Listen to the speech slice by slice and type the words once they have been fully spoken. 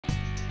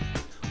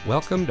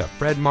Welcome to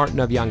Fred Martin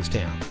of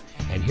Youngstown,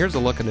 and here's a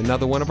look at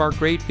another one of our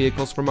great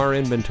vehicles from our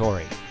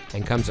inventory,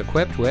 and comes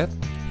equipped with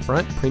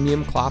front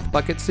premium cloth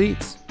bucket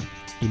seats,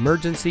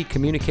 emergency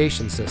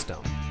communication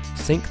system,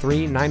 Sync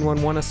 3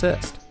 911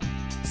 assist,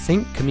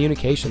 sync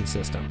communication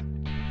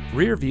system,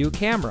 rear view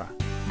camera,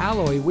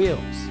 alloy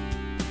wheels,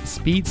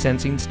 speed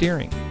sensing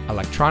steering,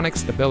 electronic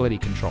stability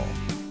control,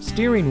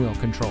 steering wheel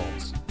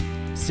controls,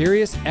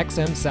 Sirius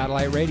XM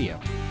satellite radio,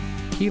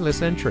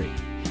 keyless entry,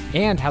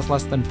 and has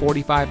less than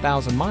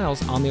 45,000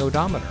 miles on the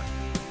odometer.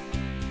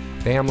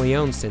 Family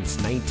owned since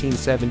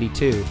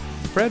 1972,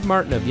 Fred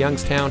Martin of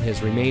Youngstown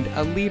has remained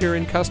a leader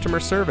in customer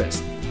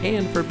service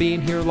and for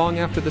being here long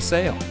after the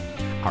sale.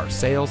 Our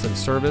sales and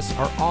service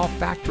are all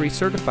factory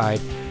certified,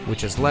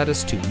 which has led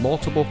us to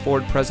multiple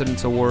Ford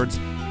President's Awards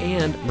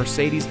and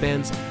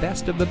Mercedes-Benz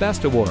Best of the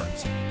Best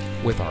Awards.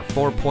 With our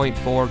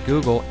 4.4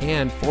 Google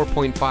and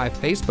 4.5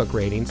 Facebook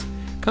ratings,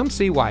 come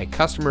see why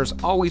customers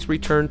always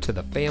return to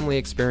the family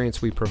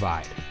experience we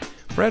provide.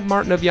 Fred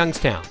Martin of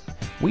Youngstown.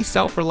 We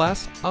sell for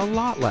less, a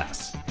lot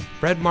less.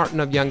 Fred Martin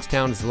of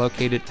Youngstown is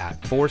located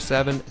at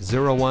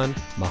 4701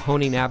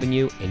 Mahoning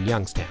Avenue in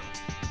Youngstown.